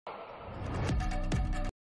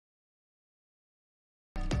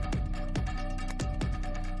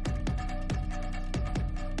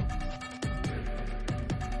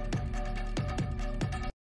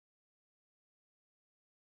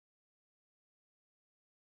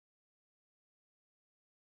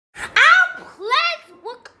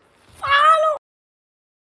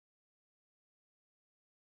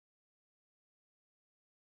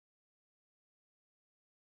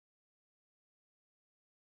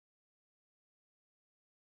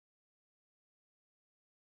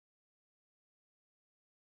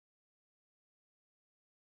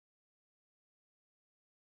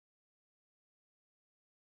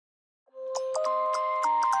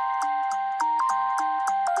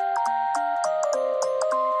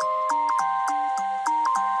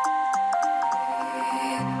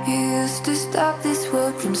used to stop this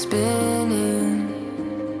world from spinning.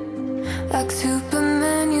 Like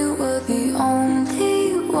Superman, you were the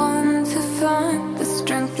only one to find the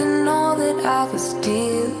strength in all that I was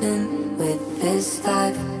dealing with this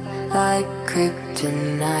life, like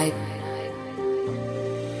kryptonite.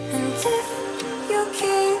 And if you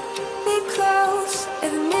keep me close,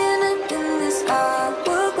 every minute in this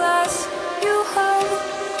hourglass you hold.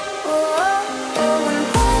 Oh, oh, oh, and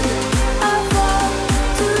when I fall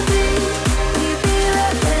too deep, will you be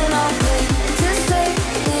there when I'm waiting to save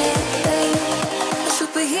me? A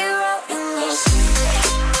superhero in your sleep.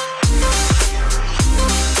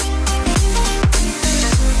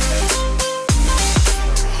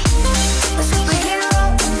 A superhero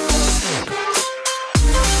in your sleep.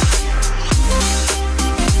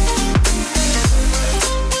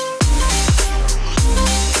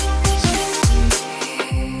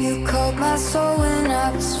 You called my soul when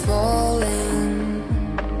I was falling.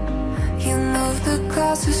 You moved the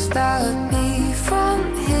clouds to stop me from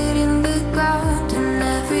hitting the ground. In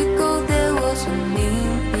every goal there was a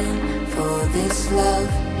meaning, for this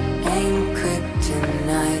love ain't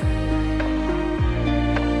kryptonite.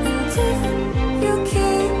 And if you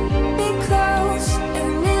keep me close,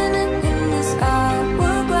 every minute in this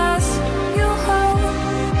hourglass you hold.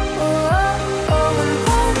 Oh, oh, oh, and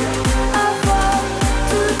when I fall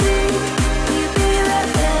too deep, will you be there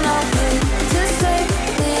when I'm waiting to save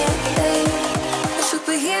me? A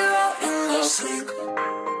superhero in your sleep.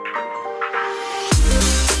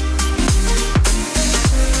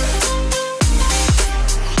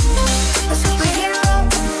 A superhero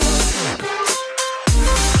in your sleep.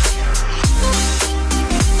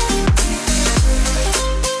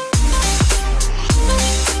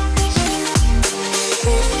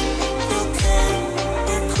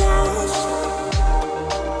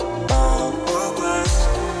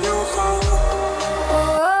 Oh,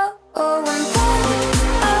 oh, and when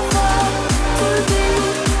I fall too deep,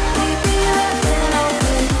 will you be there when I'm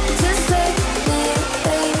waiting to save me?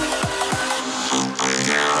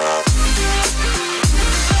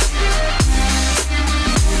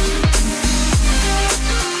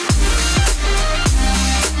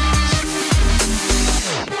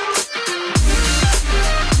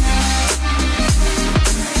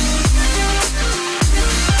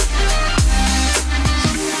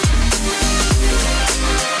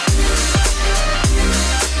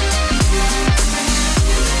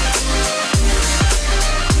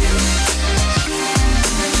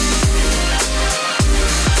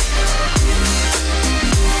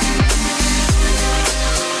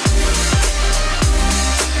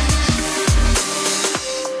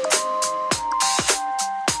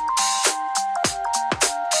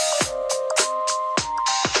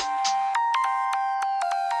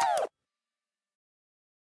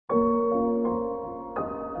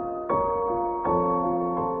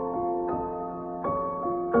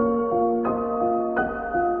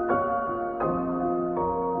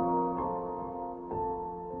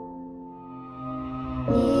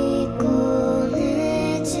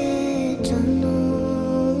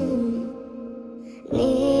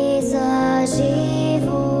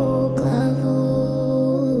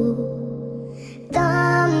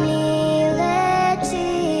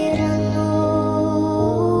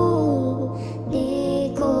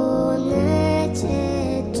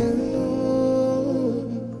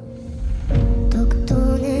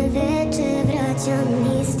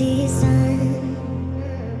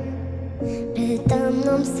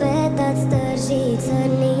 Svetac drži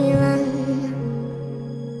crni lan.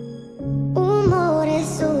 U more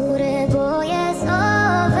sure boje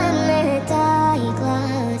zove me taj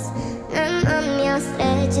glas. Nemam ja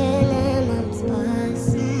sreće, nemam spas.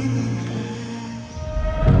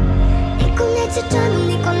 Niko neće čanu,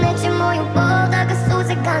 niko neće moju bol, da ga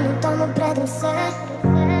suze ganu, tomu predam se.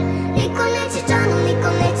 Niko neće čanu, niko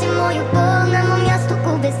neće moju bol, na mom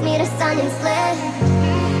jastuku bez mira sanjam sve.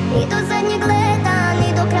 Ni do zadnjeg leta, ni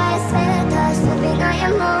do kraja sveta, sudbina je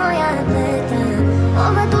moja pleta.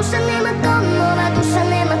 Ova duša nema dom, ova duša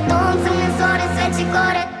nema ton, crne zore, sveće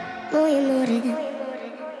gore, moje more.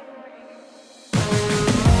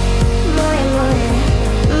 Moje more,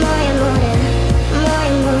 moje more,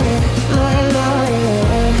 moje more, moje more.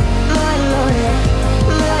 Moje more,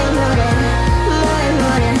 moje more, moje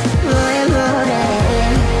more, moje more.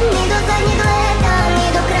 Ni do zadnjeg leta, ni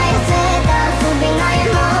do kraja sveta, sudbina je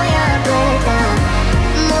moja pleta.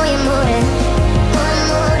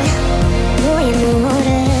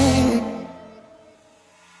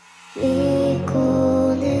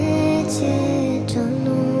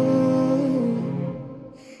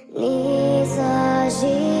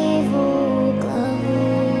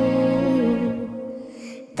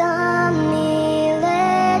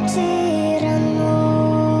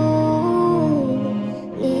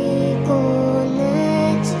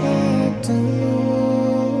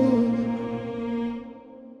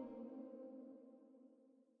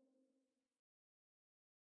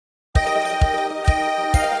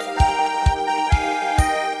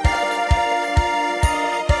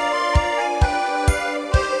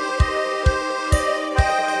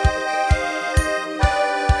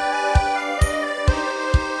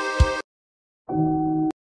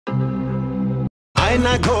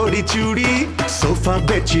 ঘড়ি চুড়ি sofa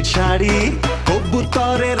bedsheet sari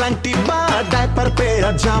কবুতরের আংটি বা diaper পেয়া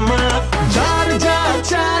জামা যার যা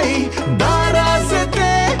চাই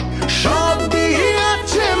দারাজেতে সবই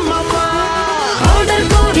আছে মামা অর্ডার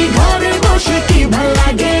করি ঘরে বসে কি ভাল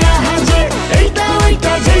লাগে আহাজে এইটা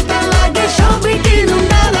ওইটা যেটা লাগে সবই কিনুন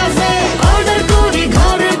দারাজে অর্ডার করি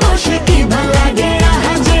ঘরে বসে কি ভাল লাগে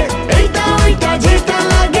আহাজে এইটা ওইটা যেটা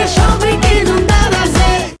লাগে সবই কিনুন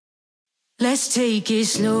দারাজে Let's take it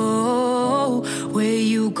slow. Where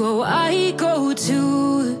you go, I go too.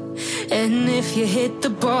 And if you hit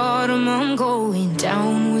the bottom, I'm going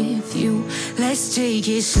down with you. Let's take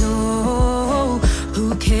it slow. Who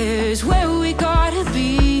cares where we gotta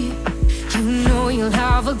be? You know you'll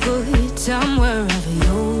have a good time wherever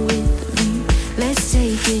you're with me. Let's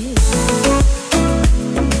take it slow.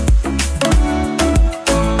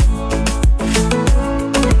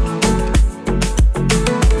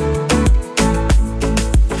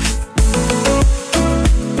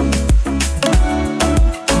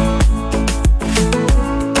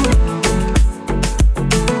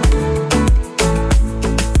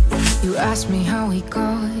 Ask me how we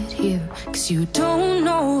got here, 'cause you don't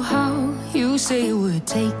know how. You say we're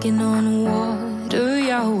taking on water,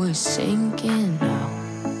 yeah, we're sinking now.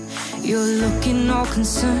 You're looking all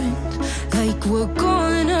concerned, like we're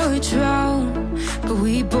gonna drown. But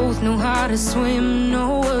we both know how to swim, no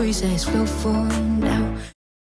worries as we'll fall down.